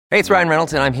Hey, it's Ryan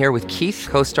Reynolds, and I'm here with Keith,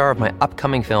 co-star of my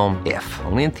upcoming film, If,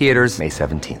 only in theaters May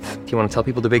 17th. Do you want to tell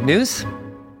people the big news?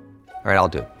 All right, I'll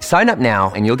do it. Sign up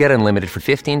now and you'll get unlimited for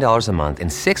 $15 a month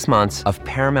and 6 months of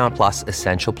Paramount Plus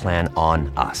Essential Plan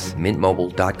on us.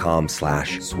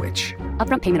 MintMobile.com/switch.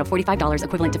 Upfront payment of $45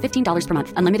 equivalent to $15 per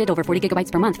month. Unlimited over 40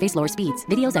 gigabytes per month. Face lower speeds.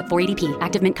 Videos at 480p.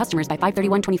 Active Mint customers by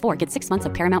 531.24 get 6 months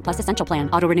of Paramount Plus Essential Plan.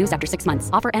 Auto renews after 6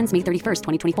 months. Offer ends May 31st,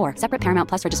 2024. Separate Paramount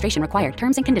Plus registration required.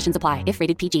 Terms and conditions apply if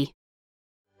rated PG.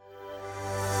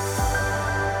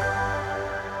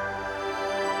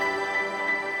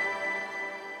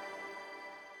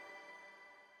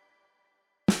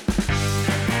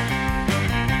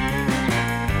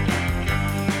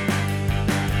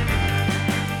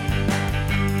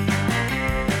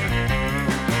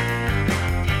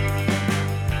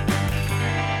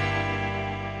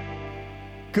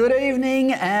 Good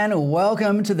evening and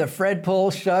welcome to the Fred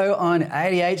Paul Show on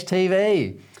ADH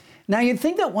TV. Now, you'd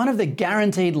think that one of the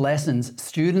guaranteed lessons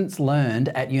students learned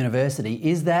at university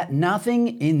is that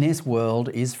nothing in this world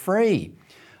is free.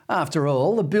 After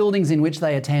all, the buildings in which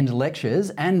they attend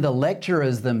lectures and the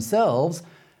lecturers themselves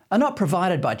are not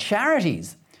provided by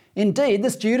charities. Indeed,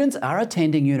 the students are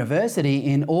attending university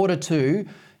in order to,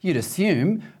 you'd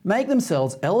assume, make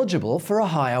themselves eligible for a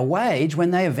higher wage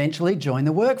when they eventually join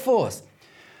the workforce.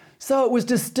 So it was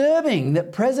disturbing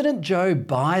that President Joe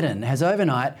Biden has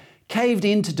overnight caved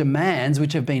into demands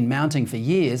which have been mounting for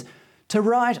years to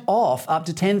write off up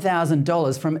to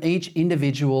 $10,000 from each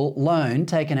individual loan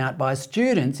taken out by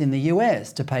students in the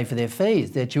US to pay for their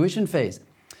fees, their tuition fees.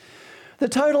 The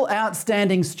total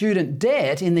outstanding student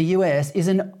debt in the US is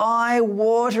an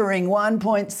eye-watering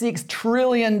 $1.6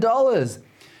 trillion.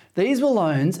 These were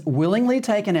loans willingly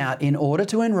taken out in order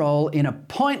to enrol in a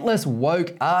pointless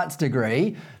woke arts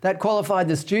degree that qualified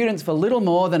the students for little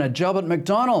more than a job at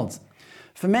McDonald's.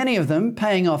 For many of them,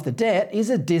 paying off the debt is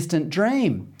a distant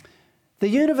dream. The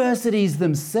universities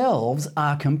themselves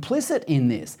are complicit in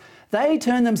this. They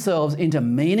turn themselves into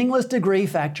meaningless degree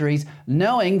factories,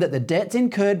 knowing that the debts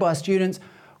incurred by students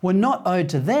were not owed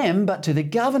to them, but to the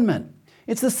government.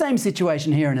 It's the same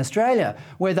situation here in Australia,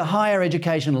 where the Higher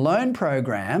Education Loan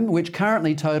Program, which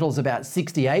currently totals about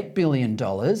 $68 billion,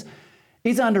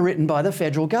 is underwritten by the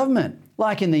federal government.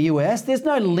 Like in the US, there's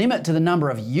no limit to the number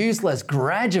of useless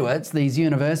graduates these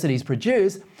universities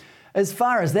produce. As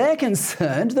far as they're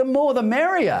concerned, the more the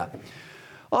merrier.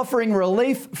 Offering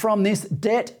relief from this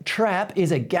debt trap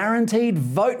is a guaranteed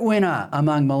vote winner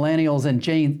among millennials and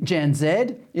Gen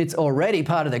Z. It's already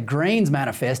part of the Greens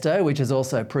manifesto, which is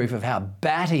also proof of how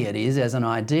batty it is as an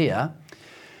idea.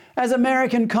 As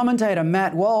American commentator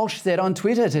Matt Walsh said on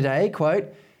Twitter today,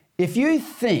 quote, "If you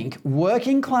think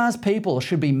working class people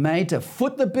should be made to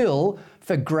foot the bill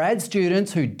for grad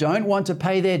students who don't want to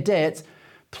pay their debts,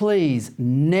 please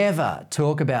never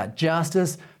talk about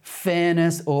justice,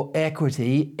 fairness or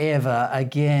equity ever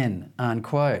again,"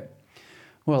 unquote.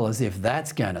 Well, as if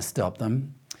that's going to stop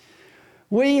them.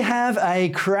 We have a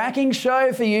cracking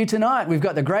show for you tonight. We've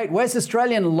got the great West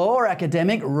Australian law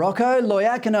academic Rocco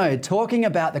Loiacono talking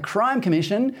about the Crime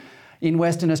Commission in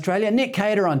Western Australia, Nick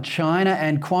Cater on China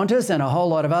and Qantas and a whole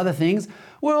lot of other things.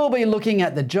 We'll be looking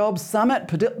at the Jobs Summit,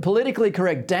 politically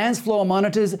correct dance floor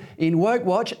monitors in Woke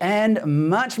Watch and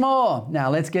much more. Now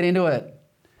let's get into it.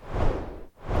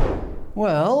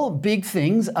 Well, big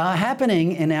things are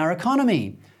happening in our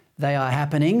economy. They are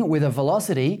happening with a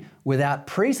velocity without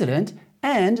precedent,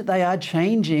 and they are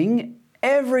changing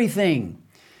everything.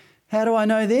 How do I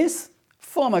know this?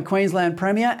 Former Queensland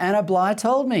Premier Anna Bligh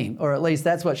told me, or at least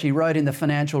that's what she wrote in the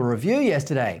Financial Review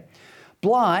yesterday.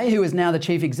 Bligh, who is now the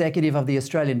Chief Executive of the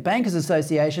Australian Bankers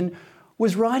Association,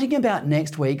 was writing about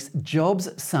next week's Jobs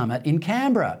Summit in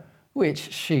Canberra,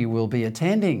 which she will be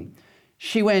attending.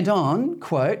 She went on,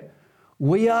 quote,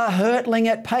 "We are hurtling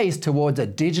at pace towards a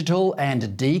digital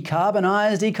and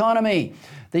decarbonised economy.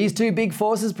 These two big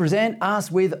forces present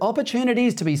us with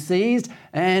opportunities to be seized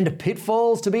and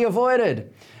pitfalls to be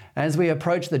avoided. As we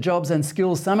approach the Jobs and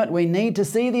Skills Summit, we need to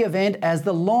see the event as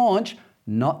the launch,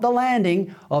 not the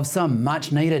landing, of some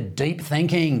much-needed deep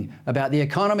thinking about the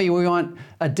economy we want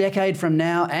a decade from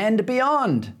now and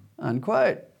beyond,"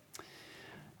 unquote.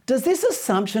 Does this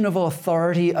assumption of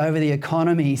authority over the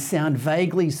economy sound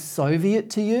vaguely Soviet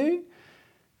to you?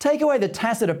 Take away the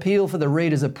tacit appeal for the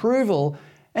reader's approval,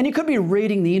 and you could be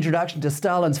reading the introduction to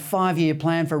Stalin's 5-year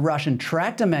plan for Russian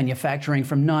tractor manufacturing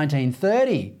from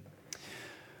 1930.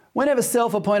 Whenever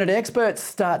self-appointed experts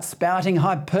start spouting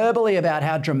hyperbole about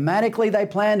how dramatically they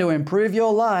plan to improve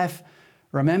your life,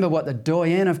 remember what the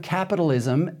doyen of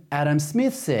capitalism, Adam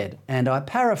Smith, said, and I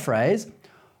paraphrase,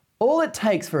 "All it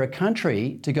takes for a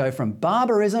country to go from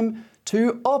barbarism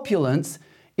to opulence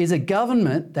is a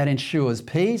government that ensures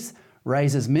peace,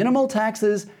 raises minimal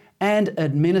taxes, and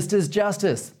administers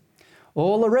justice.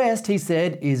 All the rest, he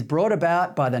said, is brought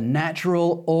about by the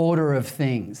natural order of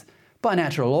things. By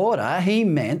natural order, he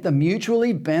meant the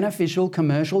mutually beneficial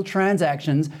commercial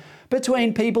transactions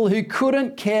between people who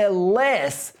couldn't care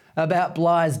less about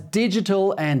Bligh's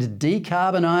digital and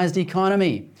decarbonised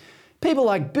economy. People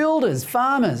like builders,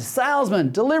 farmers,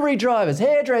 salesmen, delivery drivers,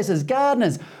 hairdressers,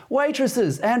 gardeners,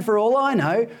 waitresses, and for all I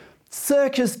know,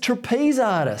 circus trapeze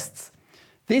artists.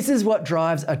 This is what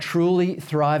drives a truly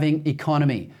thriving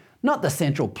economy, not the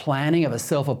central planning of a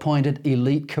self-appointed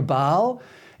elite cabal.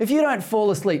 If you don't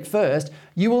fall asleep first,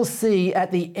 you will see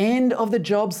at the end of the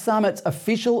Jobs Summit's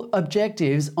official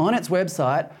objectives on its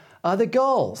website are the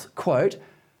goals, quote,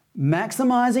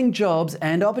 maximising jobs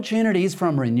and opportunities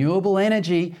from renewable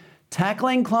energy,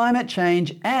 tackling climate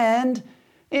change, and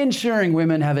ensuring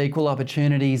women have equal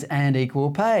opportunities and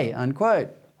equal pay, unquote.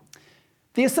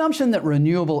 The assumption that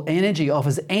renewable energy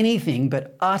offers anything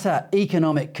but utter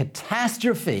economic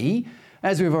catastrophe,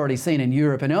 as we've already seen in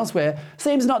Europe and elsewhere,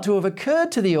 seems not to have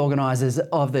occurred to the organisers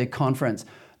of the conference,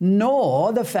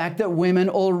 nor the fact that women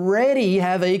already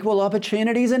have equal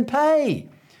opportunities and pay.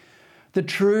 The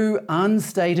true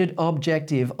unstated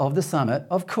objective of the summit,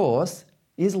 of course,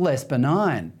 is less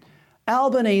benign.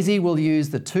 Albanese will use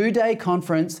the two-day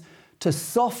conference to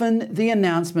soften the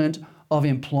announcement of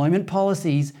employment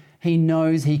policies he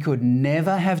knows he could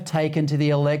never have taken to the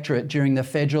electorate during the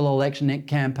federal election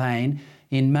campaign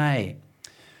in May.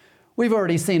 We've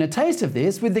already seen a taste of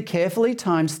this with the carefully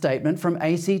timed statement from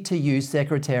ACTU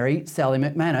Secretary Sally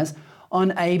McManus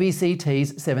on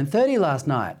ABCT's 7:30 last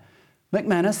night.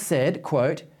 McManus said,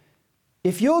 quote,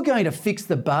 if you're going to fix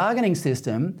the bargaining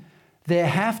system, there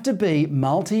have to be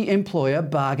multi-employer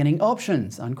bargaining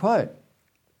options, unquote.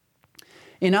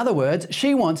 In other words,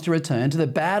 she wants to return to the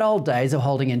bad old days of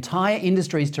holding entire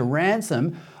industries to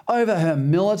ransom over her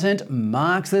militant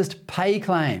Marxist pay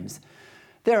claims.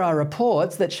 There are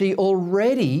reports that she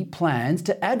already plans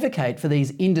to advocate for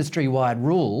these industry-wide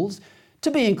rules to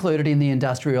be included in the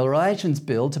Industrial Relations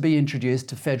Bill to be introduced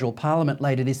to federal parliament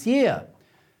later this year.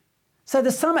 So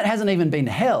the summit hasn't even been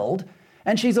held,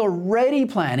 and she's already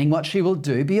planning what she will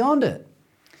do beyond it.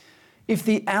 If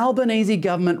the Albanese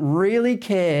government really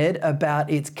cared about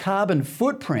its carbon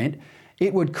footprint,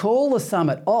 it would call the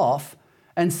summit off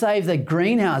and save the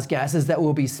greenhouse gases that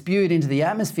will be spewed into the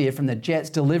atmosphere from the jets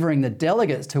delivering the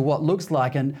delegates to what looks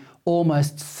like an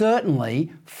almost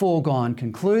certainly foregone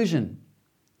conclusion.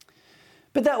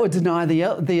 But that would deny the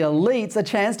elites a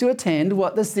chance to attend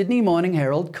what the Sydney Morning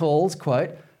Herald calls,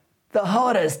 quote, the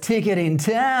hottest ticket in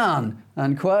town,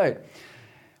 unquote.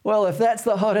 Well, if that's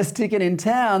the hottest ticket in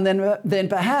town, then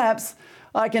perhaps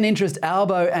I can interest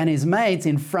Albo and his mates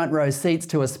in front row seats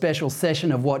to a special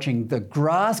session of watching the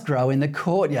grass grow in the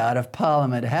courtyard of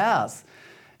Parliament House.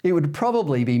 It would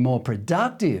probably be more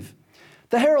productive.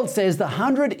 The Herald says the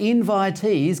 100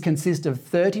 invitees consist of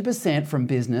 30% from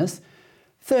business,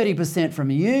 30%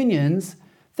 from unions,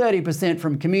 30%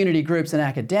 from community groups and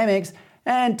academics,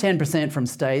 and 10% from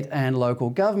state and local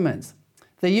governments.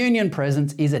 The union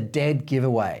presence is a dead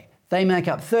giveaway. They make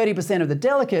up 30% of the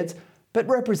delegates, but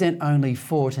represent only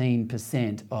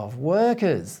 14% of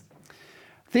workers.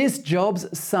 This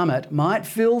Jobs Summit might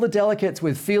fill the delegates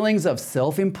with feelings of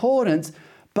self-importance,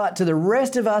 but to the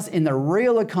rest of us in the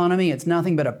real economy, it's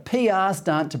nothing but a PR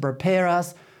stunt to prepare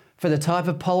us for the type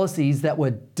of policies that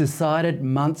were decided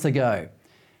months ago.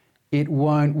 It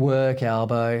won't work,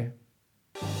 Albo.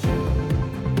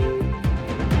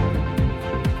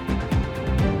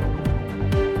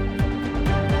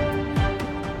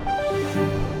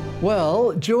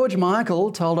 Well, George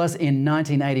Michael told us in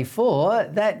 1984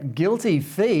 that guilty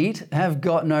feet have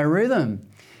got no rhythm.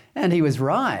 And he was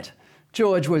right.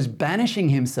 George was banishing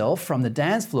himself from the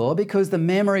dance floor because the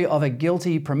memory of a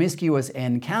guilty, promiscuous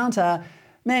encounter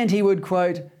meant he would,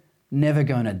 quote, never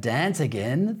gonna dance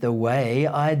again the way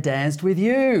I danced with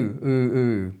you,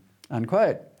 ooh,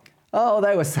 unquote. Oh,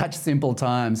 they were such simple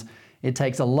times. It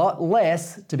takes a lot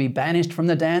less to be banished from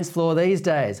the dance floor these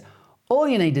days. All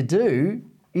you need to do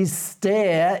is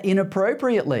stare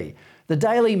inappropriately. The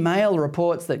Daily Mail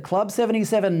reports that Club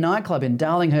 77 nightclub in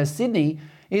Darlinghurst, Sydney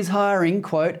is hiring,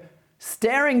 quote,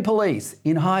 staring police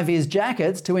in high-vis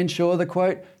jackets to ensure the,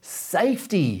 quote,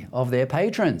 safety of their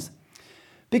patrons.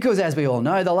 Because as we all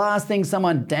know, the last thing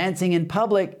someone dancing in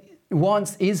public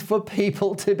wants is for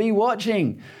people to be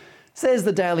watching. Says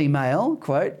the Daily Mail,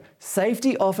 quote,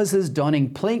 safety officers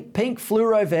donning pink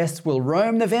fluoro vests will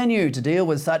roam the venue to deal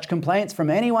with such complaints from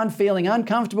anyone feeling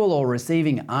uncomfortable or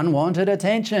receiving unwanted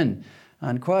attention,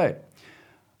 unquote.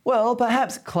 Well,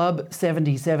 perhaps Club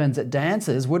 77's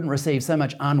dancers wouldn't receive so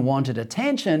much unwanted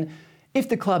attention if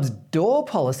the club's door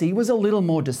policy was a little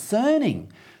more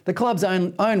discerning. The club's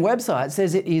own website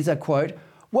says it is a, quote,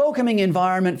 welcoming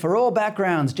environment for all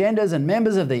backgrounds, genders and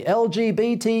members of the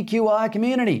LGBTQI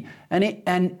community,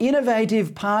 an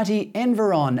innovative party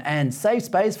environ and safe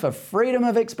space for freedom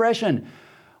of expression.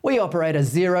 We operate a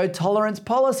zero-tolerance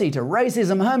policy to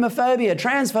racism, homophobia,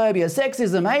 transphobia,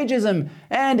 sexism, ageism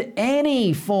and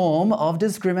any form of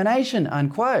discrimination,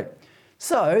 unquote.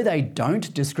 So they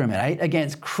don't discriminate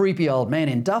against creepy old men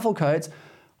in duffel coats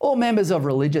or members of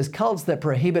religious cults that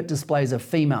prohibit displays of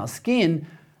female skin,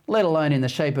 let alone in the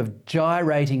shape of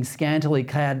gyrating, scantily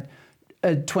clad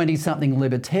 20-something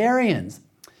libertarians.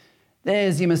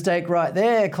 There's your mistake right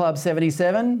there, Club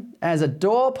 77. As a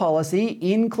door policy,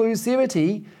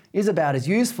 inclusivity is about as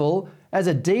useful as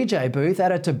a DJ booth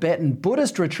at a Tibetan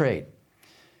Buddhist retreat.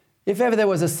 If ever there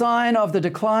was a sign of the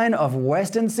decline of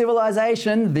Western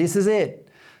civilization, this is it.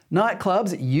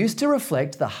 Nightclubs used to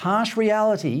reflect the harsh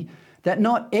reality that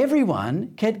not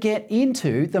everyone could get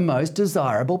into the most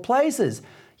desirable places.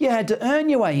 You had to earn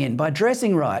your way in by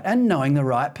dressing right and knowing the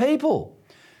right people.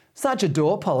 Such a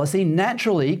door policy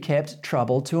naturally kept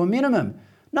trouble to a minimum,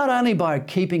 not only by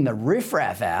keeping the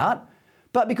riffraff out,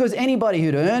 but because anybody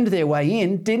who'd earned their way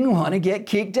in didn't want to get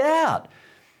kicked out.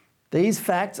 These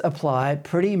facts apply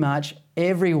pretty much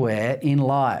everywhere in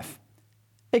life,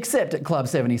 except at Club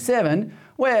 77,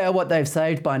 where what they've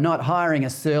saved by not hiring a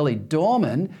surly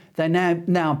doorman, they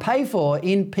now pay for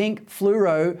in pink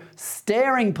fluoro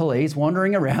staring police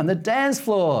wandering around the dance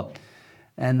floor.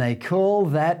 And they call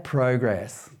that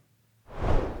progress.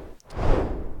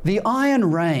 The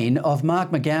iron reign of Mark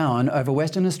McGowan over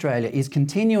Western Australia is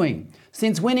continuing.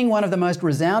 Since winning one of the most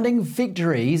resounding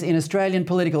victories in Australian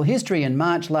political history in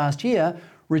March last year,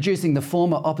 reducing the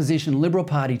former opposition Liberal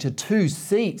Party to 2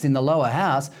 seats in the lower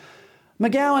house,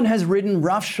 McGowan has ridden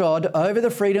roughshod over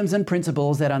the freedoms and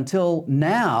principles that until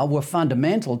now were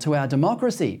fundamental to our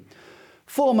democracy.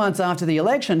 4 months after the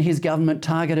election, his government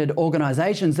targeted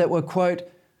organisations that were, quote,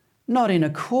 not in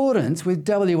accordance with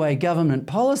WA government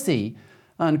policy,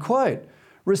 unquote,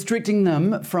 restricting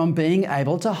them from being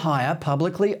able to hire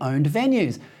publicly owned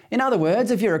venues. In other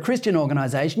words, if you're a Christian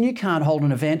organisation, you can't hold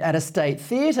an event at a state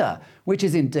theatre, which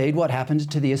is indeed what happened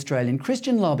to the Australian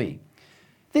Christian lobby.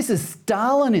 This is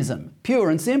Stalinism, pure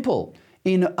and simple,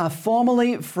 in a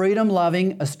formerly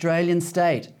freedom-loving Australian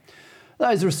state.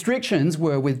 Those restrictions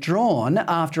were withdrawn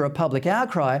after a public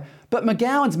outcry, but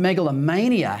McGowan's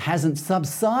megalomania hasn't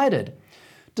subsided.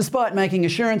 Despite making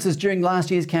assurances during last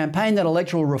year's campaign that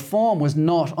electoral reform was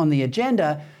not on the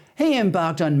agenda, he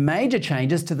embarked on major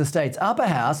changes to the state's upper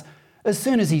house as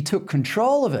soon as he took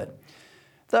control of it.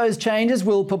 Those changes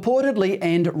will purportedly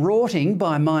end rorting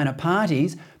by minor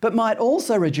parties, but might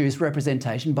also reduce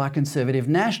representation by Conservative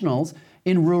Nationals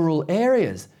in rural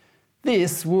areas.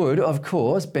 This would, of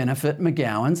course, benefit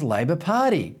McGowan's Labor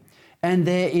Party, and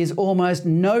there is almost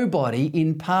nobody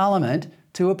in Parliament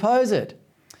to oppose it.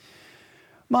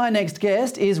 My next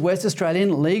guest is West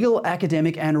Australian legal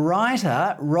academic and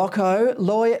writer Rocco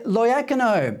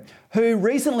Loiacono, who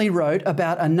recently wrote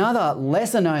about another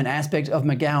lesser-known aspect of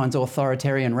McGowan's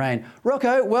authoritarian reign.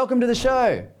 Rocco, welcome to the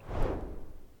show.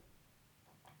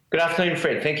 Good afternoon,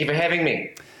 Fred. Thank you for having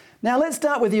me. Now let's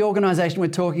start with the organisation we're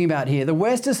talking about here, the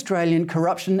West Australian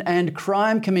Corruption and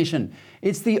Crime Commission.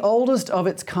 It's the oldest of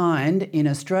its kind in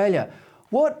Australia.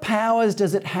 What powers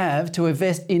does it have to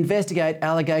investigate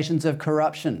allegations of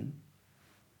corruption?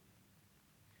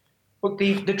 Well,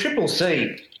 the Triple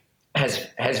C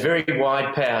has very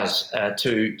wide powers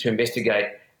to investigate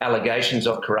allegations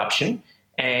of corruption,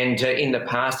 and in the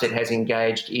past it has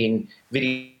engaged in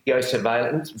video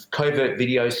surveillance, covert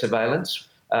video surveillance,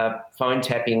 phone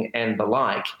tapping, and the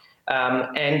like.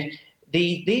 And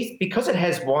because it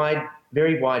has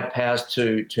very wide powers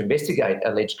to investigate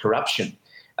alleged corruption.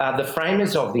 The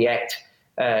framers of the Act,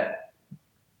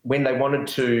 when they wanted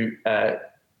to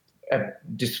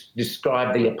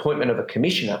describe the appointment of a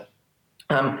commissioner,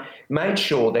 made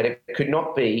sure that it could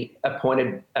not be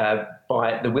appointed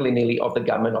by the willy-nilly of the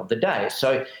government of the day.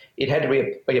 So it had to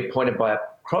be appointed by a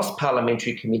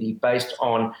cross-parliamentary committee based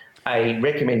on a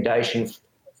recommendation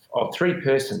of 3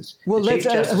 persons. Well,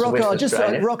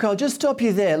 Rocco, I'll just stop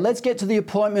you there. Let's get to the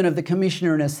appointment of the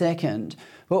commissioner in a second.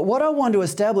 But what I want to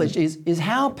establish is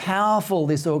how powerful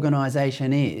this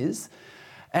organisation is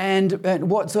and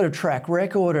what sort of track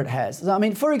record it has. I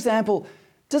mean, for example,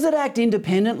 does it act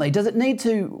independently? Does it need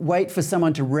to wait for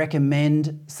someone to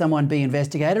recommend someone be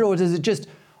investigated, or does it just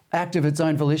act of its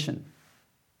own volition?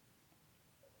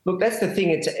 Look, that's the thing.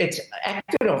 It's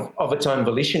acted of its own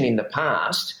volition in the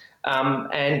past.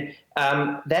 That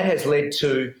has led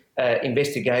to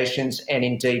investigations and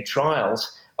indeed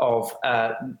trials of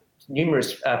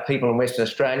numerous people in Western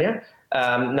Australia,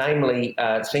 namely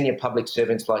senior public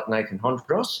servants like Nathan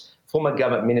Hondros, former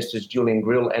government ministers Julian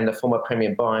Grill and the former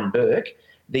Premier Brian Burke.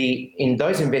 In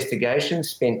those investigations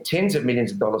spent tens of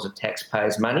millions of dollars of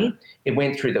taxpayers' money. It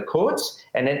went through the courts,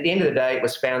 and at the end of the day, it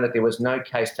was found that there was no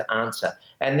case to answer.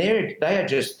 And they are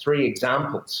just three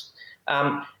examples.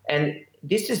 And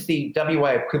this is the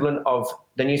WA equivalent of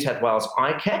the New South Wales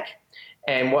ICAC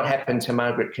and what happened to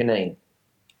Margaret Cunneen.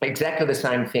 Exactly the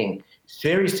same thing.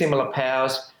 Very similar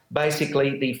powers.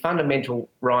 Basically, the fundamental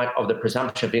right of the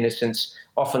presumption of innocence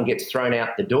often gets thrown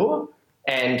out the door,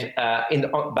 and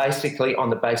basically on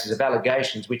the basis of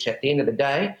allegations which at the end of the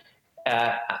day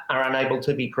are unable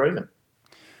to be proven.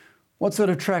 What sort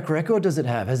of track record does it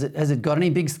have? Has it got any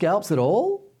big scalps at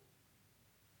all?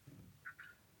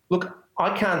 Look,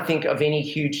 I can't think of any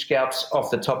huge scalps off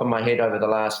the top of my head over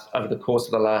the course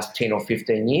of the last 10 or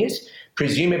 15 years.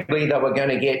 Presumably they were going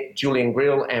to get Julian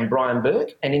Grill and Brian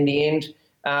Burke, and in the end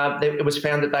it was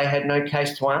found that they had no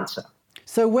case to answer.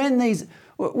 So when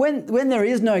there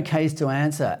is no case to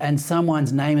answer and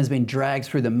someone's name has been dragged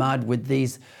through the mud with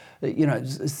these,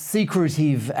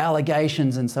 secretive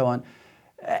allegations and so on,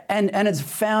 and it's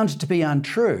found to be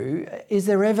untrue, is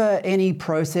there ever any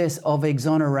process of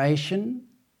exoneration?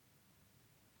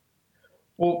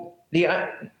 Well,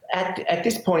 at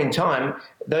this point in time,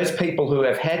 those people who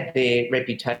have had their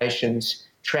reputations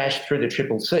trashed through the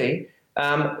CCC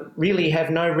really have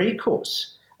no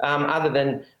recourse other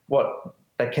than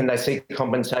can they seek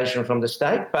compensation from the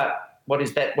state? But what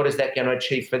is that going to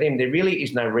achieve for them? There really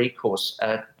is no recourse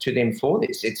to them for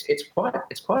this. It's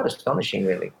quite astonishing,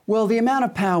 really. Well, the amount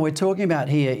of power we're talking about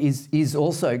here is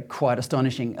also quite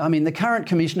astonishing. I mean, the current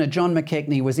Commissioner, John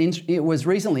McKechnie, was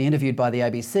recently interviewed by the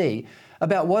ABC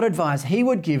about what advice he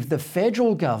would give the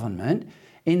federal government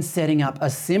in setting up a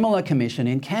similar commission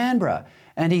in Canberra.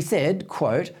 And he said,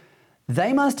 quote,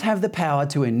 "They must have the power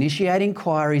to initiate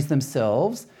inquiries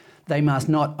themselves. They must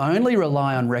not only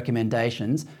rely on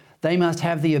recommendations, they must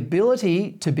have the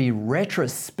ability to be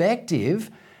retrospective,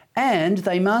 and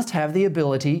they must have the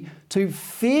ability to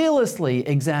fearlessly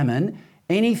examine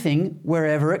anything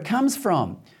wherever it comes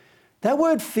from." That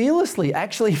word fearlessly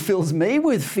actually fills me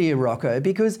with fear, Rocco,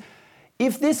 because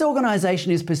if this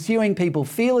organisation is pursuing people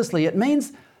fearlessly, it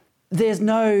means there's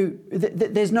no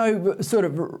sort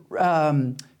of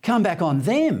comeback on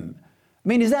them. I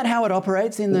mean, is that how it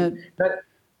operates in the...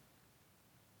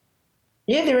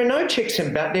 Yeah, there are no checks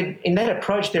and balances. In that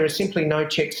approach, there are simply no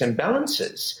checks and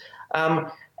balances.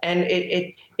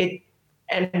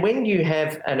 And when you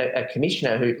have a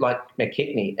commissioner who, like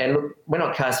McKechnie, and look, we're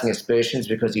not casting aspersions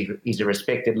because he's a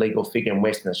respected legal figure in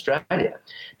Western Australia,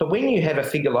 but when you have a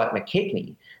figure like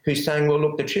McKechnie who's saying, well,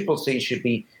 look, the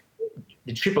CCC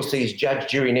is judge,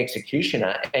 jury and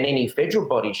executioner, and any federal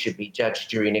body should be judge,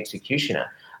 jury and executioner.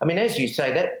 I mean, as you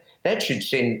say, that should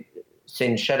send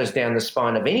shudders down the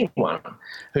spine of anyone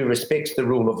who respects the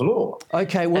rule of law.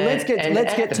 Okay, well, let's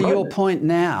get to your point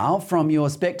now from your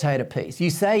Spectator piece. You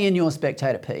say in your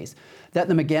Spectator piece that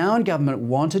the McGowan government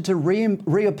wanted to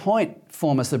reappoint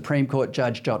former Supreme Court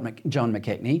Judge John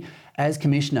McKechnie as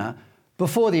Commissioner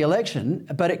before the election,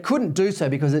 but it couldn't do so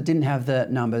because it didn't have the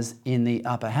numbers in the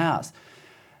upper house.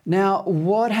 Now,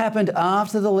 what happened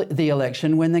after the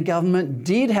election when the government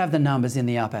did have the numbers in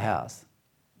the upper house?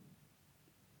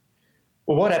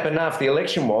 Well, what happened after the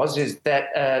election is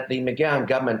that the McGowan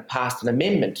government passed an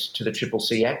amendment to the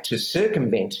CCC Act to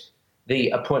circumvent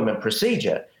the appointment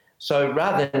procedure. So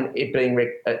rather than it being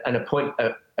an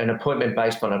appointment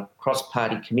based on a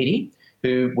cross-party committee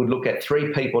who would look at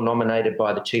three people nominated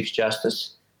by the Chief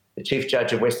Justice, the Chief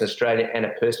Judge of Western Australia and a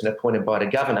person appointed by the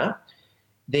Governor,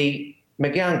 the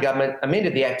McGowan government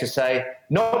amended the Act to say,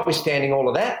 notwithstanding all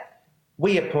of that,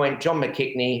 we appoint John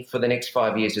McKechnie for the next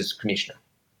 5 years as Commissioner.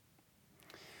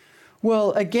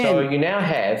 Well, again... So you now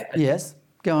have... Yes,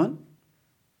 go on.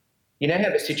 You now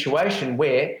have a situation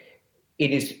where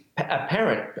it is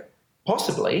apparent,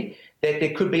 possibly, that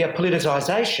there could be a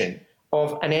politicization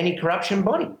of an anti-corruption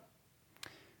body.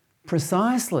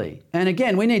 Precisely. And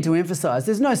again, we need to emphasise,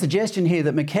 there's no suggestion here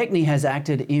that McKechnie has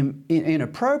acted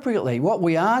inappropriately. What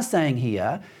we are saying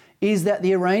here is that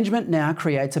the arrangement now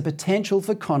creates a potential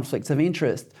for conflicts of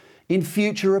interest in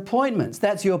future appointments.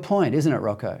 That's your point, isn't it,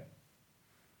 Rocco?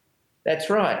 That's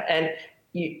right. And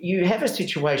you have a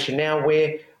situation now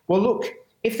where, well, look,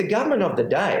 if the government of the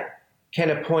day can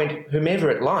appoint whomever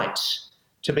it likes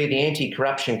to be the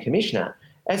anti-corruption commissioner,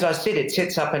 as I said, it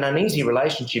sets up an uneasy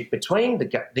relationship between the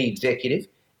executive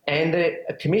and the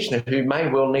commissioner who may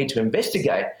well need to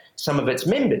investigate some of its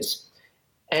members.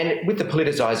 And with the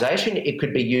politicisation, it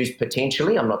could be used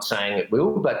potentially. I'm not saying it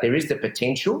will, but there is the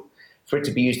potential for it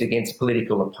to be used against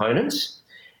political opponents.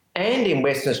 And in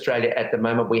Western Australia at the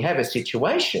moment, we have a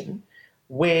situation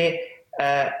where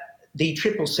the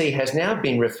CCC has now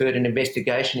been referred an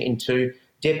investigation into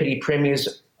Deputy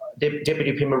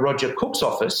Premier Roger Cook's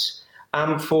office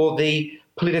for the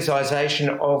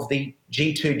politicisation of the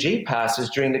G2G passes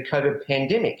during the COVID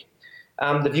pandemic.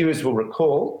 The viewers will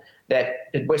recall that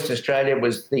in Western Australia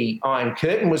the Iron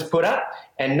Curtain was put up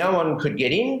and no one could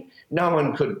get in.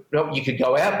 You could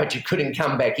go out, but you couldn't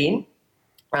come back in.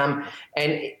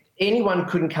 And anyone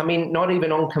couldn't come in, not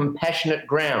even on compassionate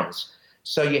grounds.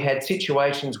 So you had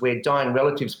situations where dying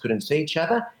relatives couldn't see each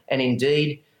other, and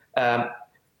indeed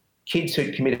kids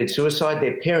who'd committed suicide,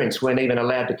 their parents weren't even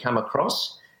allowed to come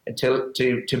across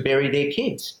to bury their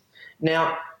kids.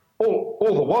 Now,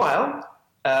 all the while,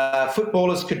 AFL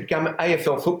footballers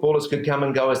could come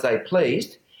and go as they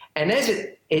pleased, and as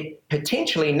it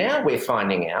potentially now we're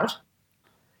finding out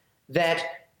that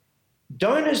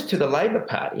donors to the Labor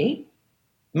Party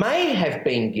may have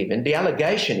been given, the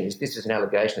allegation is, this is an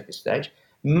allegation at this stage,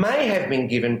 may have been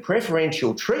given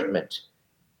preferential treatment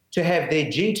to have their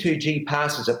G2G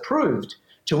passes approved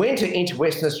to enter into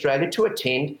Western Australia to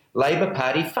attend Labor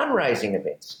Party fundraising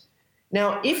events.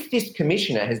 Now, if this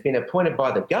commissioner has been appointed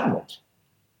by the government,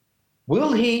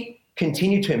 will he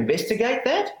continue to investigate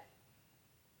that?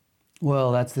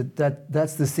 Well, that's the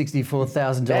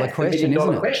 $64,000 question,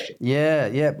 isn't it? Question.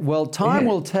 Yeah. Well, time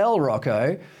will tell,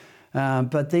 Rocco.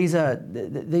 But these are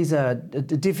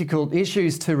difficult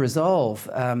issues to resolve.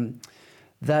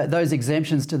 Those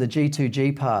exemptions to the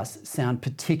G2G pass sound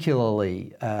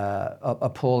particularly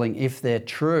appalling if they're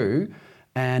true,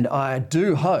 and I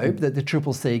do hope that the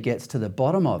CCC gets to the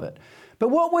bottom of it. But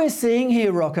what we're seeing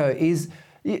here, Rocco, is,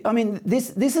 I mean,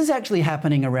 this is actually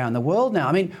happening around the world now.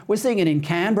 I mean, we're seeing it in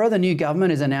Canberra. The new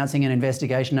government is announcing an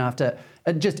investigation after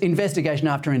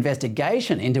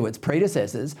investigation into its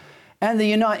predecessors. And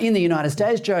in the United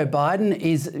States, Joe Biden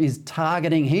is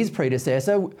targeting his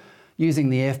predecessor using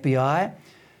the FBI.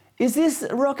 Is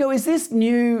this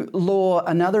new law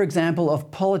another example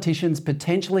of politicians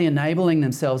potentially enabling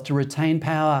themselves to retain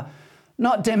power,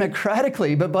 not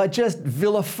democratically, but by just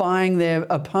vilifying their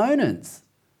opponents?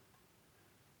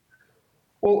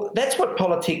 Well, that's what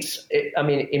politics, I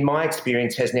mean, in my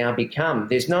experience, has now become.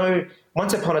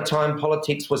 Once upon a time,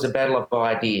 politics was a battle of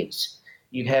ideas.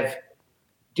 You'd have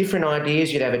different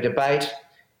ideas, you'd have a debate,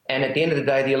 and at the end of the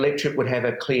day, the electorate would have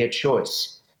a clear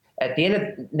choice.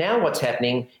 Now what's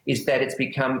happening is that it's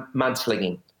become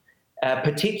mudslinging,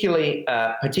 particularly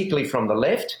from the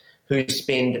left, who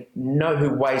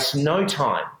waste no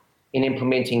time in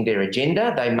implementing their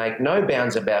agenda. They make no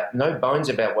bones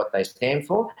about what they stand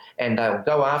for, and they'll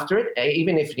go after it,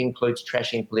 even if it includes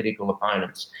trashing political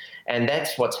opponents. And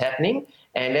that's what's happening.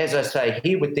 And as I say,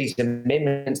 here with these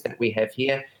amendments that we have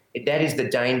here, that is the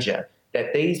danger,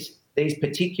 that this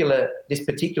particular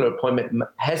appointment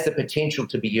has the potential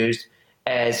to be used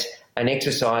as an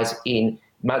exercise in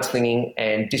mudslinging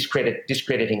and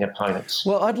discrediting opponents.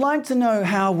 Well, I'd like to know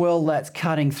how well that's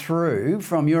cutting through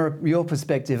from your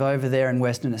perspective over there in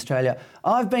Western Australia.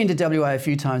 I've been to WA a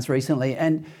few times recently,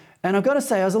 and I've got to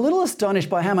say I was a little astonished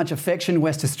by how much affection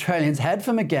West Australians had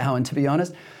for McGowan, to be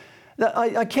honest.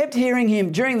 I kept hearing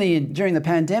him during the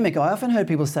pandemic. I often heard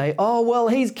people say, "Oh, well,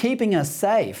 he's keeping us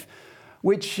safe,"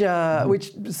 which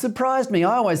surprised me.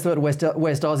 I always thought West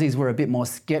Aussies were a bit more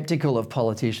sceptical of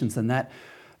politicians than that.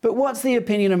 But what's the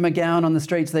opinion of McGowan on the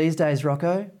streets these days,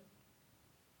 Rocco?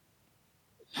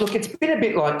 Look, it's been a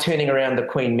bit like turning around the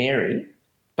Queen Mary,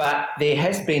 but there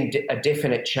has been a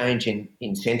definite change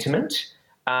in sentiment.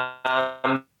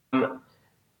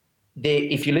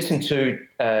 If you listen to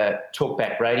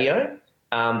Talkback Radio,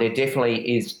 there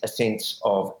definitely is a sense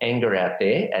of anger out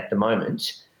there at the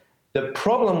moment. The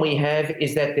problem we have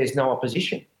is that there's no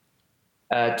opposition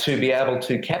to be able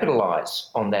to capitalise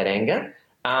on that anger.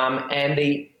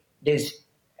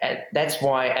 That's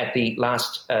why at the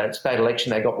last state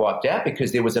election they got wiped out,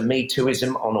 because there was a Me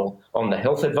Tooism on the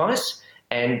health advice,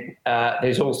 and there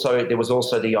was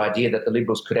also the idea that the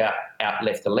Liberals could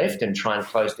out-left the left and try and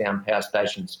close down power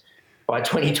stations by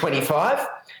 2025,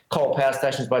 coal power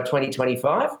stations by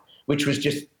 2025, which was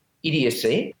just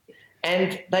idiocy,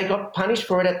 and they got punished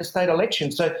for it at the state election.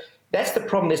 So that's the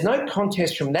problem. There's no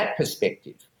contest from that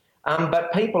perspective.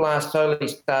 But people are slowly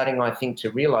starting, I think,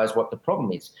 to realise what the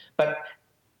problem is. But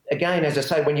again, as I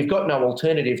say, when you've got no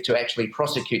alternative to actually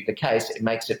prosecute the case, it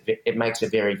makes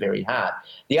it very, very hard.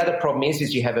 The other problem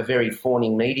is you have a very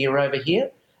fawning media over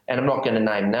here, and I'm not going to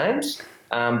name names,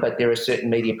 but there are certain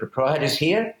media proprietors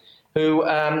here who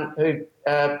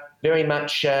very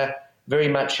much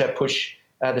push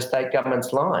the state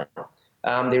government's line.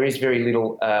 There is very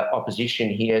little opposition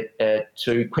here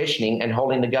to questioning and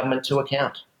holding the government to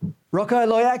account. Rocco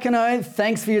Loiacono,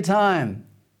 thanks for your time.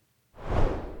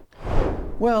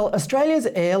 Well, Australia's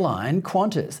airline,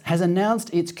 Qantas, has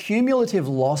announced its cumulative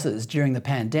losses during the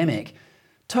pandemic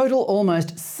total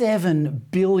almost $7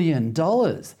 billion.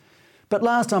 But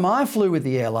last time I flew with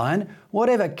the airline,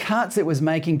 whatever cuts it was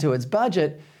making to its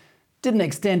budget didn't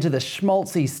extend to the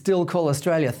schmaltzy Still Call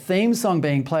Australia theme song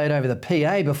being played over the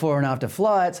PA before and after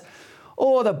flights,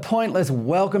 or the pointless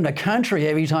welcome to country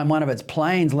every time one of its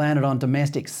planes landed on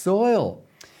domestic soil.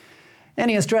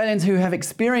 Any Australians who have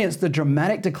experienced the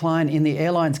dramatic decline in the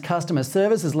airline's customer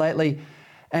services lately,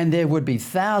 and there would be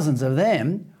thousands of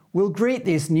them, will greet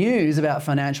this news about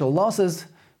financial losses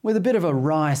with a bit of a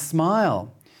wry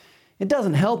smile. It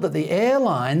doesn't help that the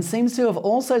airline seems to have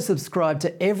also subscribed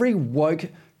to every woke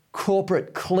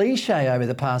corporate cliche over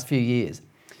the past few years.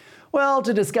 Well,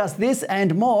 to discuss this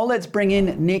and more, let's bring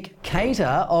in Nick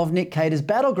Cater of Nick Cater's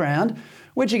Battleground,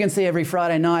 which you can see every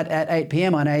Friday night at 8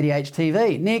 p.m. on ADH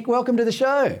TV. Nick, welcome to the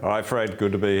show. Hi, Fred.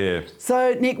 Good to be here.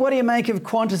 So, Nick, what do you make of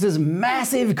Qantas's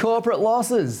massive corporate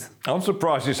losses? I'm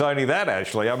surprised it's only that,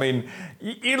 actually. I mean,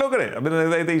 you look at it. I mean,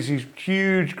 they're these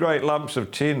huge, great lumps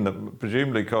of tin that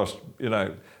presumably cost,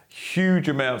 huge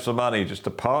amounts of money just to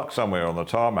park somewhere on the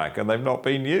tarmac, and they've not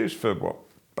been used for,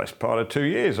 best part of 2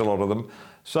 years, a lot of them.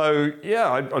 So,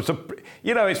 yeah,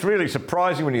 it's really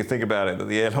surprising when you think about it that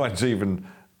the airline's even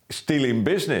still in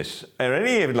business, or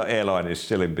any airline is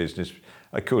still in business.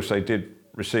 Of course, they did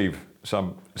receive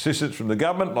some assistance from the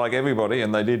government, like everybody,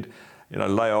 and they did,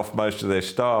 lay off most of their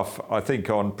staff, I think,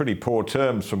 on pretty poor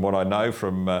terms from what I know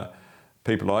from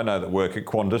people I know that work at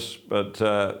Qantas, but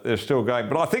they're still going.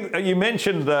 But I think you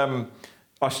mentioned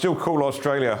I Still Call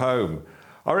Australia home.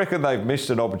 I reckon they've missed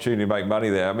an opportunity to make money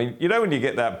there. I mean, when you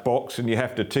get that box and you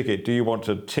have to tick it, do you want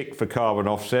to tick for carbon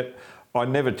offset? I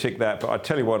never tick that, but I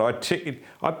tell you what, I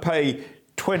pay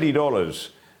 $20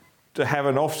 to have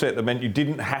an offset that meant you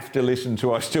didn't have to listen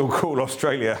to I Still Call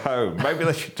Australia home. Maybe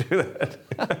they should do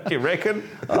that. Do you reckon?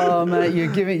 Oh, mate,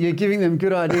 you're giving them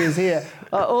good ideas here.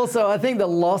 Also, I think the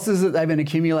losses that they've been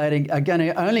accumulating are going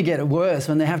to only get worse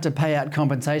when they have to pay out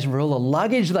compensation for all the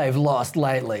luggage they've lost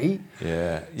lately.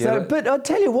 Yeah. So, but I'll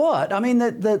tell you what, I mean,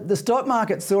 the stock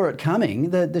market saw it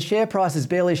coming. The share price has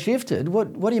barely shifted.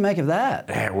 What do you make of that?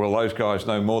 Yeah, well, those guys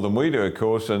know more than we do, of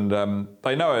course, and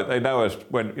they know it. They know us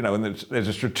when when there's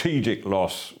a strategic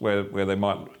loss where they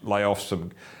might lay off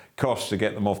some costs to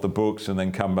get them off the books and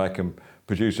then come back and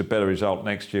produce a better result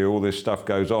next year. All this stuff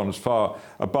goes on. It's far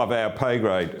above our pay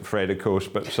grade, Fred, of course,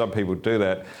 but some people do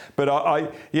that. But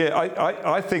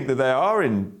I think that they are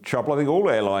in trouble. I think all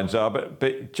airlines are,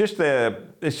 but just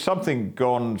there's something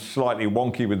gone slightly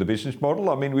wonky with the business model.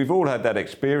 I mean, we've all had that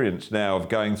experience now of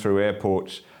going through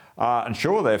airports, and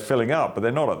sure, they're filling up, but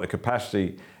they're not at the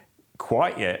capacity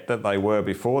quite yet that they were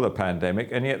before the pandemic,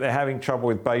 and yet they're having trouble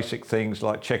with basic things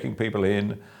like checking people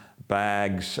in,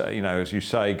 bags, as you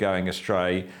say, going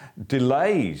astray,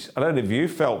 delays. I don't know if you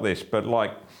felt this, but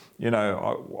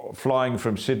flying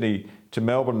from Sydney to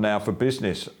Melbourne now for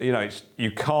business,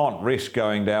 you can't risk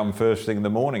going down first thing in the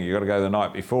morning. You've got to go the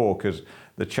night before because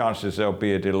the chances there'll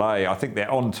be a delay. I think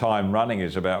their on-time running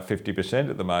is about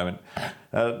 50% at the moment.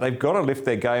 They've got to lift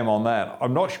their game on that.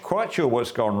 I'm not quite sure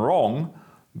what's gone wrong.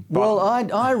 Well,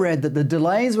 I read that the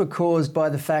delays were caused by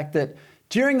the fact that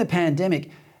during the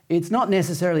pandemic, it's not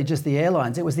necessarily just the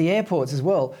airlines, it was the airports as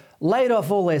well, laid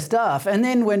off all their staff. And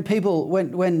then when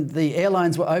the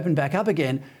airlines were opened back up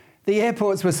again, the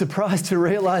airports were surprised to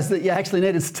realise that you actually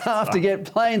needed staff to get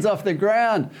planes off the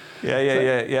ground. Yeah.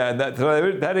 And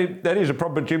that is a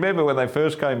problem. Do you remember when they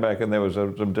first came back and there was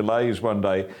some delays one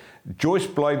day? Joyce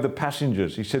blamed the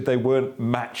passengers. He said they weren't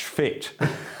match fit,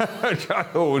 which I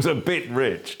thought was a bit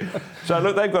rich. So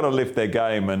look, they've got to lift their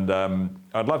game, and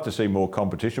I'd love to see more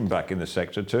competition back in the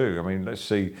sector too. I mean, let's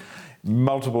see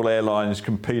multiple airlines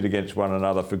compete against one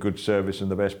another for good service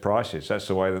and the best prices. That's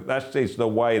the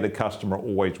way the customer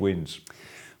always wins.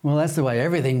 Well, that's the way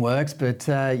everything works, but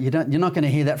you're not going to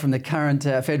hear that from the current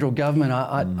federal government,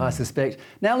 I suspect.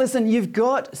 Now, listen, you've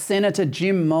got Senator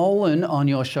Jim Molan on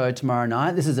your show tomorrow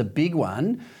night. This is a big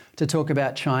one to talk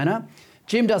about China.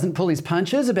 Jim doesn't pull his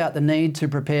punches about the need to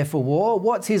prepare for war.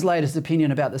 What's his latest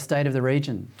opinion about the state of the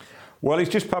region? Well, he's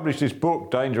just published his book,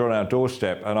 Danger on Our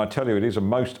Doorstep, and I tell you, it is a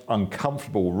most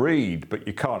uncomfortable read, but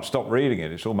you can't stop reading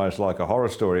it. It's almost like a horror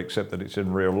story, except that it's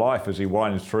in real life as he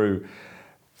winds through,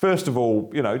 first of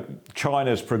all,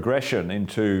 China's progression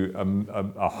into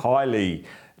a highly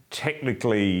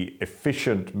technically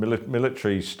efficient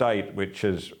military state, which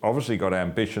has obviously got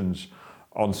ambitions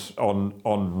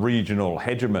on regional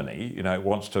hegemony. It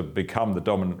wants to become the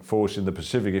dominant force in the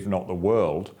Pacific, if not the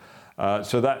world.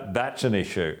 So that's an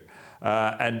issue.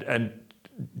 And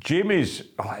Jim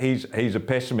he's a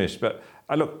pessimist, but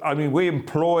look, we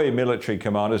employ military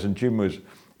commanders, and Jim was,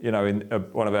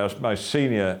 one of our most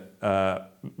senior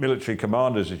military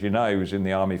commanders, as you know. He was in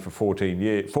the army for 40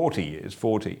 years.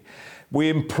 We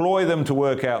employ them to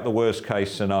work out the worst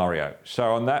case scenario.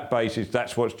 So on that basis,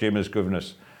 that's what Jim has given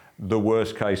us, the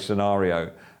worst case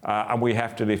scenario. And we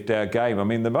have to lift our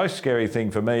game. The most scary thing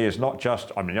for me is not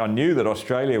just, I knew that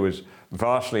Australia was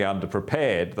vastly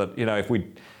underprepared, that,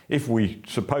 if we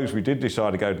suppose we did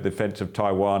decide to go to the defence of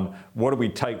Taiwan, what do we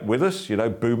take with us?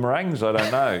 Boomerangs? I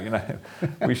don't know.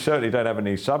 We certainly don't have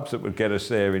any subs that would get us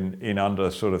there in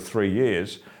under sort of 3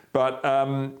 years. But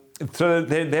so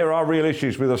there are real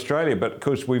issues with Australia, but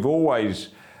because we've always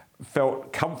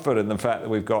felt comfort in the fact that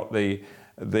we've got the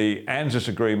ANZUS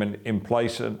agreement in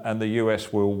place, and the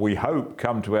US will, we hope,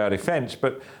 come to our defence.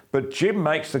 But Jim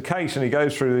makes the case, and he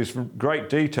goes through this great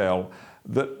detail,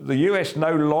 that the US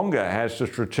no longer has the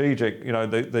strategic,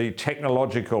 the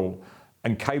technological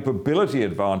and capability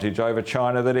advantage over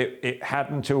China that it had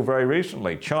until very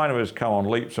recently. China has come on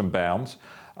leaps and bounds.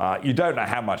 You don't know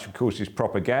how much, of course, is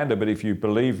propaganda, but if you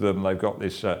believe them, they've got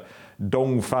this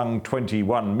Dongfang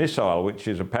 21 missile, which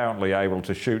is apparently able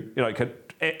to shoot,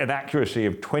 an accuracy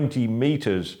of 20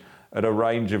 metres at a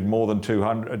range of more than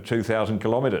 2,000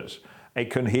 kilometres. It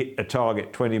can hit a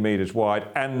target 20 metres wide,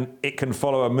 and it can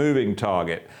follow a moving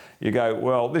target. You go,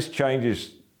 well, this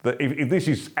changes. If this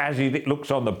is as it looks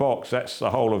on the box, that's the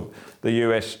whole of the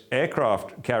US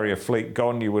aircraft carrier fleet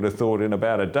gone, you would have thought, in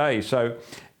about a day. So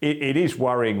it is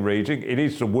worrying, region. It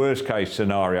is the worst case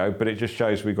scenario, but it just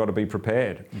shows we've got to be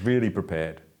prepared, really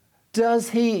prepared. Does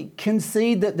he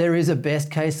concede that there is a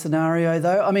best case scenario,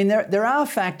 though? There are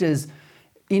factors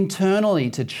internally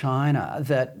to China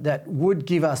that would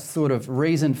give us sort of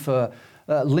reason for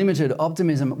limited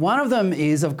optimism. One of them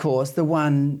is, of course, the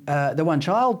one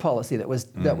child policy that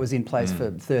was in place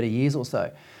for 30 years or so.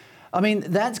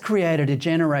 That's created a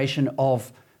generation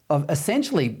of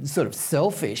essentially sort of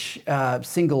selfish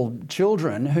single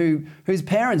children whose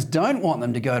parents don't want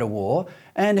them to go to war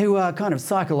and who are kind of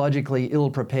psychologically ill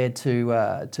prepared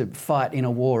to fight in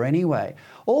a war anyway.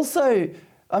 Also,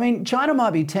 China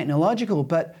might be technological,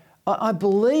 but I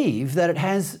believe that it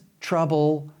has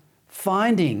trouble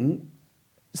finding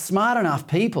smart enough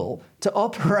people to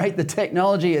operate the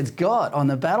technology it's got on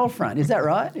the battlefront. Is that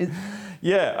right?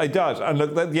 Yeah, it does. And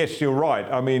look, yes, you're right.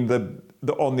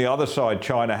 On the other side,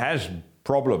 China has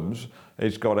problems.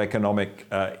 It's got economic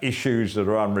issues that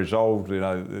are unresolved.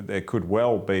 There could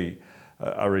well be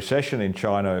a recession in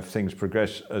China if things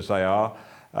progress as they are.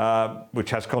 Which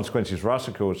has consequences for us,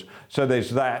 of course. So there's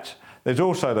that. There's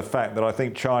also the fact that I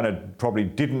think China probably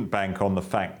didn't bank on the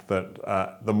fact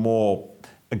that the more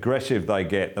aggressive they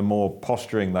get, the more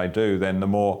posturing they do, then the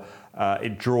more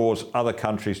it draws other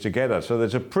countries together. So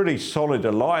there's a pretty solid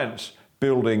alliance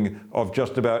building of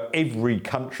just about every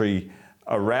country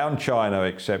around China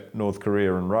except North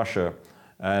Korea and Russia,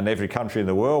 and every country in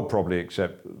the world probably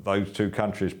except those two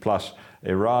countries plus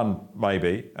Iran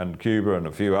maybe, and Cuba and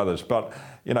a few others. But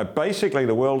basically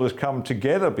the world has come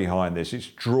together behind this. It's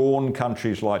drawn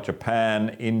countries like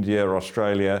Japan, India,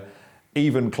 Australia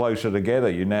even closer together.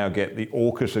 You now get the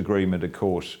AUKUS agreement, of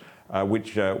course,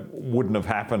 which wouldn't have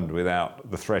happened without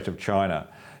the threat of China.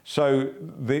 So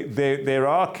there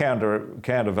are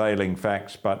countervailing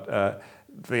facts, but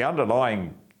the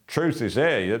underlying truth is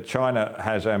there that China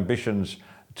has ambitions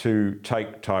to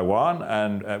take Taiwan,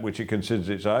 and which it considers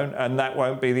its own, and that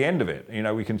won't be the end of it.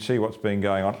 We can see what's been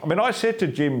going on. I said to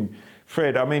Jim,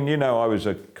 Fred, I was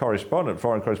a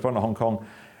foreign correspondent in Hong Kong,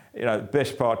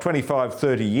 best part 25,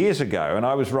 30 years ago, and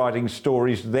I was writing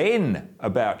stories then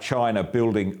about China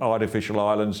building artificial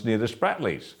islands near the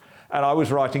Spratlys. And I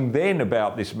was writing then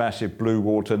about this massive blue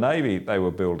water navy they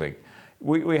were building.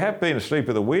 We have been asleep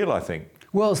at the wheel, I think.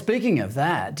 Well, speaking of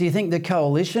that, do you think the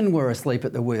coalition were asleep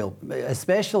at the wheel,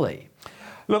 especially?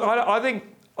 Look, I think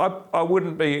I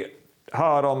wouldn't be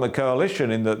hard on the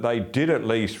coalition in that they did at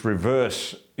least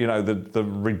reverse, the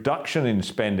reduction in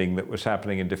spending that was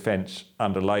happening in defence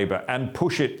under Labor and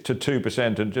push it to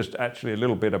 2% and just actually a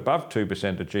little bit above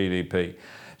 2% of GDP.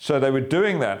 So they were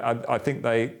doing that. I think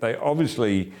they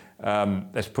obviously,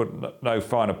 let's put no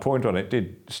finer point on it,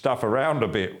 did stuff around a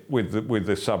bit with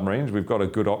the submarines. We've got a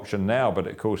good option now, but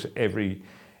of course every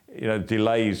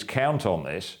delays count on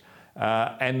this.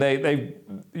 And they,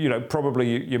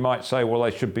 probably you might say, well,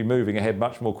 they should be moving ahead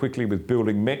much more quickly with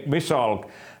building missile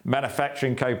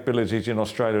manufacturing capabilities in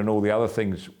Australia and all the other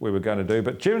things we were going to do.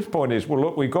 But Jim's point is, well,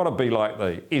 look, we've got to be like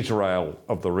the Israel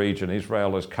of the region.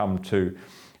 Israel has come to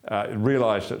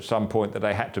realised at some point that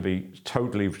they had to be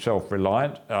totally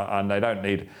self-reliant, and they don't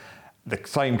need the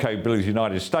same capabilities as the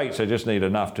United States. They just need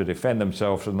enough to defend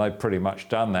themselves, and they've pretty much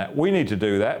done that. We need to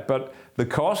do that, but the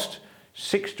cost,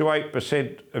 6 to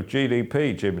 8% of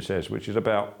GDP, Jim says, which is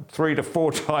about 3 to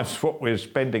 4 times what we're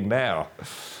spending now.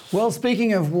 Well,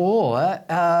 speaking of war,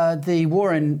 the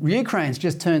war in Ukraine's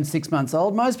just turned 6 months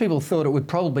old. Most people thought it would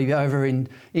probably be over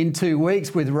in 2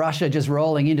 weeks with Russia just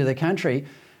rolling into the country.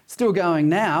 Still going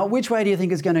now. Which way do you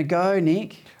think it's going to go,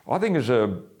 Nick? I think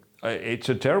it's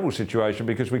a terrible situation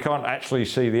because we can't actually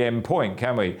see the end point,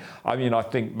 can we? I mean, I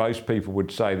think most people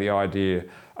would say the idea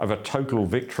of a total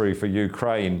victory for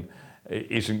Ukraine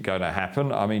isn't going to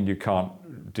happen. I mean, you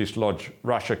can't dislodge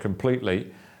Russia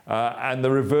completely. And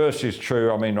the reverse is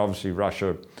true. I mean, obviously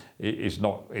Russia is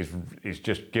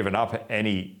just given up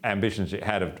any ambitions it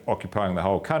had of occupying the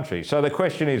whole country. So the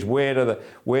question is, where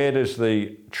does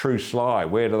the truce lie?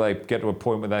 Where do they get to a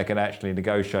point where they can actually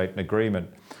negotiate an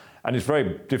agreement? And it's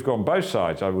very difficult on both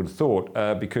sides, I would have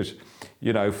thought, because,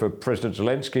 for President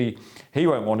Zelensky, he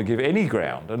won't want to give any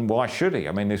ground. And why should he?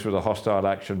 I mean, this was a hostile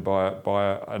action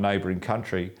by a neighbouring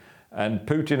country. And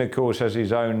Putin, of course, has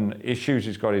his own issues.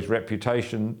 He's got his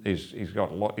reputation. He's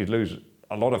got he'd lose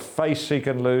a lot of face he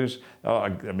can lose. I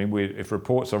mean, if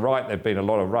reports are right, there've been a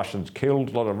lot of Russians killed,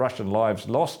 a lot of Russian lives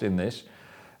lost in this.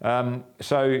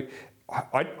 So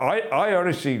I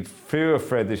honestly fear,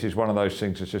 Fred, this is one of those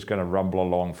things that's just going to rumble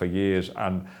along for years,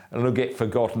 and it'll get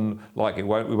forgotten. Like we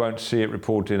won't see it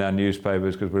reported in our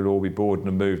newspapers because we'll all be bored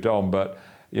and moved on. But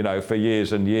for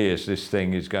years and years, this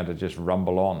thing is going to just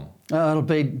rumble on. It'll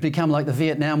become like the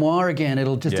Vietnam War again.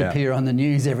 It'll just appear on the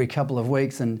news every couple of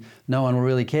weeks and no one will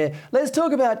really care. Let's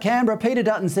talk about Canberra. Peter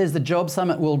Dutton says the Job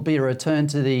Summit will be a return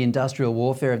to the industrial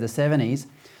warfare of the 70s.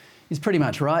 He's pretty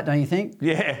much right, don't you think?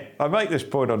 Yeah, I make this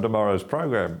point on tomorrow's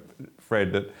program,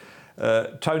 Fred,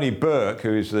 that Tony Burke,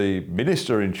 who is the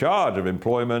Minister in charge of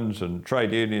employment and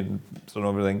trade unions and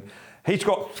everything, he's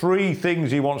got 3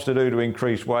 things he wants to do to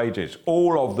increase wages.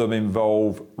 All of them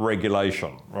involve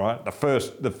regulation, right? The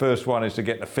first one is to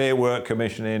get the Fair Work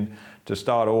Commission in to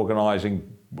start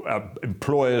organising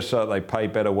employers so that they pay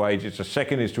better wages. The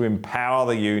second is to empower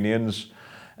the unions,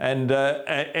 and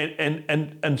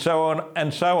so on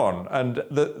and so on.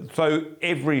 And so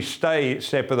every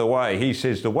step of the way, he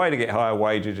says the way to get higher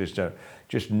wages is to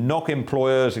just knock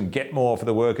employers and get more for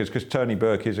the workers, because Tony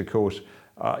Burke is, of course,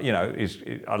 is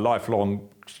a lifelong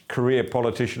career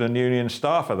politician and union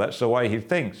staffer. That's the way he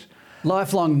thinks.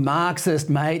 Lifelong Marxist,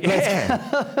 mate.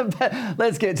 Yeah.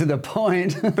 Let's get to the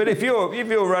point. But if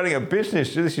you're running a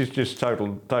business, this is just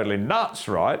totally nuts,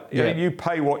 right? Yeah. You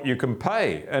pay what you can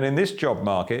pay. And in this job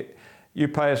market, you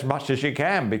pay as much as you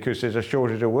can because there's a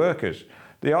shortage of workers.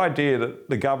 The idea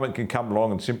that the government can come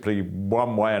along and simply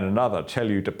one way and another tell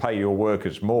you to pay your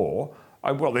workers more,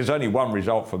 well, there's only one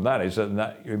result from that, is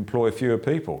that you employ fewer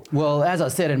people. Well, as I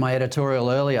said in my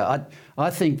editorial earlier, I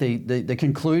think the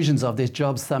conclusions of this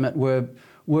Jobs Summit were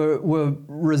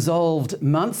resolved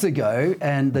months ago,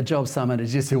 and the Jobs Summit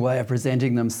is just a way of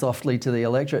presenting them softly to the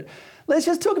electorate. Let's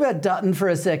just talk about Dutton for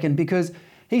a second, because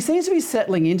he seems to be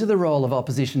settling into the role of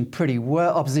opposition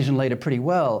leader pretty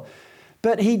well.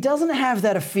 But he doesn't have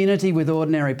that affinity with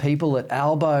ordinary people that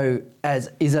Albo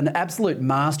is an absolute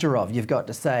master of, you've got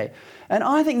to say. And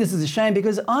I think this is a shame,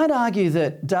 because I'd argue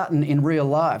that Dutton in real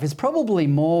life is probably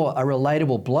more a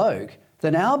relatable bloke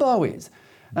than Albo is.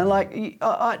 And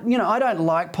I don't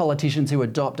like politicians who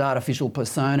adopt artificial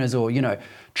personas or,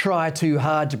 try too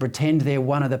hard to pretend they're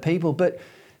one of the people. But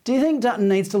do you think Dutton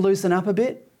needs to loosen up a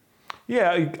bit?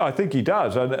 Yeah, I think he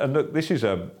does. And look, this is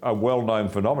a well-known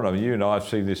phenomenon. You and I have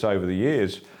seen this over the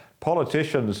years.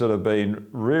 Politicians that have been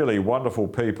really wonderful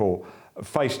people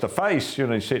face to face,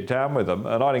 you sit down with them.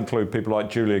 And I'd include people like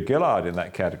Julia Gillard in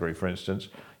that category, for instance.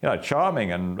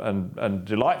 Charming and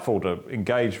delightful to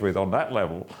engage with on that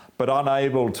level, but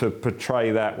unable to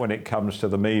portray that when it comes to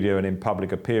the media and in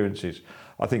public appearances.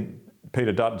 I think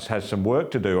Peter Dutton has some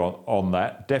work to do on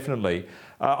that, definitely.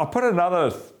 I'll put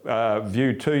another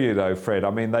view to you, though, Fred. I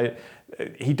mean,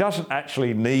 he doesn't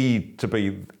actually need to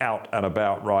be out and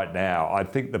about right now. I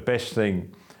think the best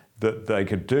thing that they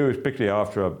could do, particularly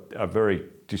after a very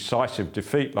decisive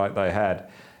defeat like they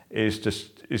had, is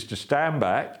to stand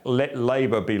back, let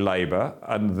Labor be Labor,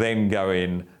 and then go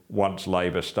in once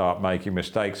Labor start making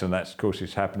mistakes. And that, of course,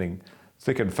 is happening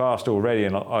thick and fast already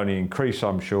and only increase,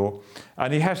 I'm sure.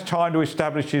 And he has time to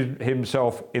establish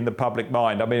himself in the public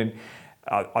mind. I mean,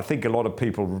 I think a lot of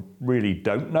people really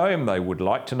don't know him. They would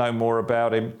like to know more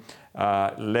about him.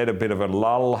 Let a bit of a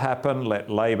lull happen, let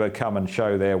Labor come and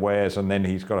show their wares, and then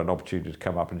he's got an opportunity to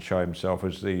come up and show himself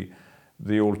as the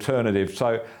alternative.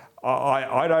 So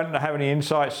I don't have any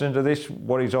insights into this,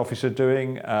 what his office are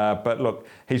doing, but look,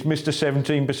 he's Mr.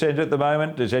 17% at the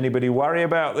moment. Does anybody worry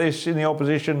about this in the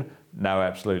opposition? No,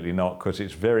 absolutely not, because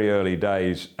it's very early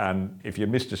days, and if you're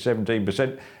Mr.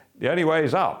 17%, the only way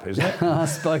is up, isn't it?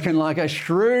 Spoken like a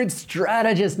shrewd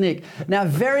strategist, Nick. Now,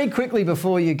 very quickly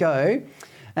before you go,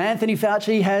 Anthony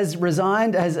Fauci has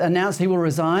announced he will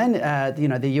resign,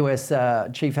 the US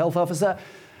Chief Health Officer.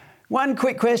 One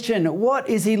quick question. What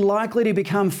is he likely to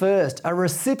become first? A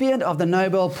recipient of the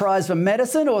Nobel Prize for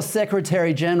Medicine or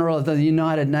Secretary General of the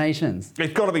United Nations?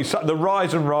 It's got to be the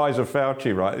rise and rise of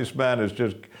Fauci, right? This man has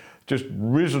just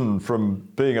risen from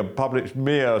being a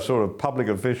mere sort of public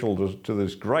official to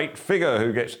this great figure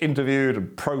who gets interviewed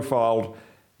and profiled.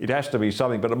 It has to be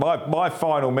something. But my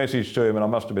final message to him, and I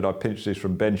must admit I pinched this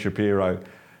from Ben Shapiro,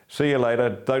 see you later.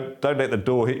 Don't let the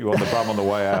door hit you on the bum on the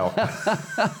way out.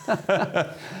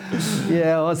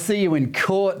 Yeah, I'll see you in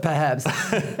court, perhaps.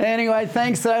 Anyway,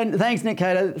 thanks, Nick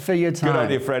Cater, for your time. Good on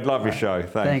you, Fred. Love your show.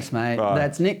 Thanks, mate. Bye.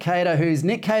 That's Nick Cater, who's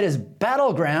Nick Cater's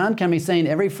Battleground, can be seen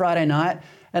every Friday night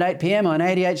at 8 p.m. on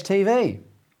ADH TV.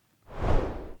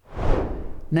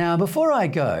 Now, before I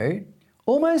go,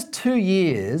 almost 2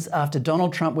 years after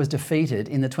Donald Trump was defeated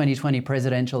in the 2020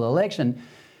 presidential election,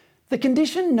 the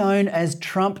condition known as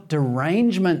Trump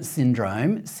derangement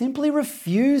syndrome simply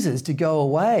refuses to go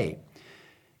away.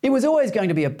 It was always going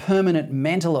to be a permanent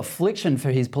mental affliction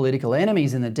for his political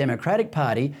enemies in the Democratic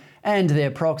Party and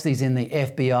their proxies in the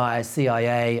FBI,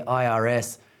 CIA,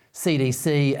 IRS,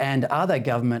 CDC and other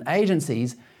government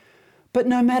agencies. But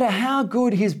no matter how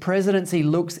good his presidency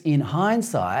looks in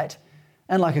hindsight,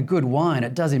 and like a good wine,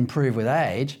 it does improve with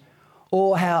age,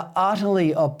 or how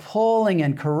utterly appalling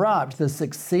and corrupt the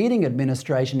succeeding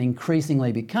administration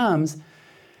increasingly becomes,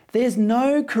 there's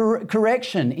no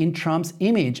correction in Trump's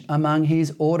image among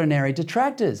his ordinary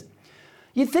detractors.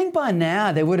 You'd think by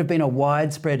now there would have been a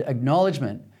widespread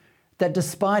acknowledgement that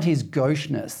despite his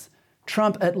gaucheness,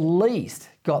 Trump at least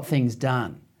got things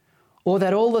done, or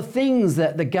that all the things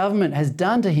that the government has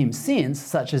done to him since,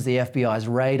 such as the FBI's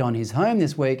raid on his home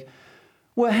this week,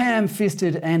 were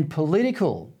ham-fisted and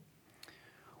political.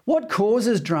 What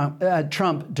causes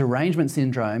Trump derangement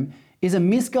syndrome is a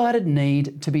misguided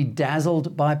need to be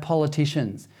dazzled by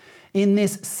politicians. In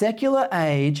this secular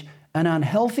age, an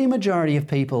unhealthy majority of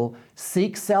people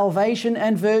seek salvation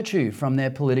and virtue from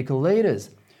their political leaders.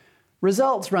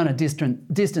 Results run a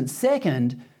distant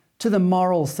second to the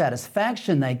moral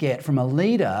satisfaction they get from a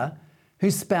leader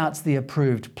who spouts the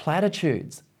approved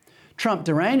platitudes. Trump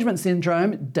derangement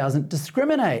syndrome doesn't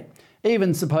discriminate.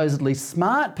 Even supposedly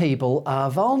smart people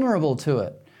are vulnerable to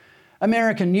it.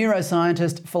 American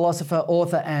neuroscientist, philosopher,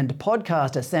 author and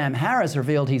podcaster Sam Harris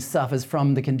revealed he suffers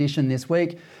from the condition this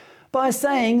week by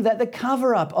saying that the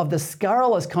cover-up of the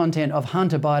scurrilous content of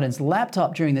Hunter Biden's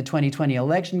laptop during the 2020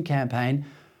 election campaign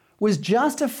was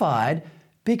justified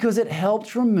because it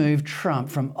helped remove Trump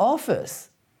from office.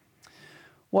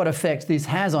 What effect this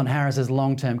has on Harris's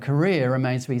long-term career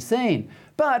remains to be seen.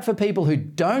 But for people who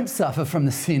don't suffer from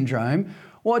the syndrome,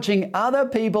 watching other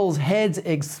people's heads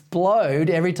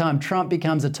explode every time Trump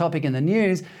becomes a topic in the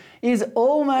news is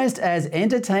almost as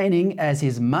entertaining as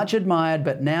his much-admired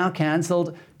but now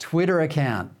cancelled Twitter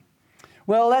account.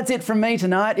 Well, that's it from me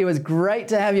tonight. It was great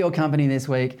to have your company this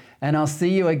week, and I'll see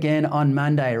you again on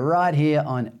Monday right here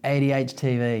on ADH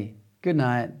TV. Good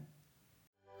night.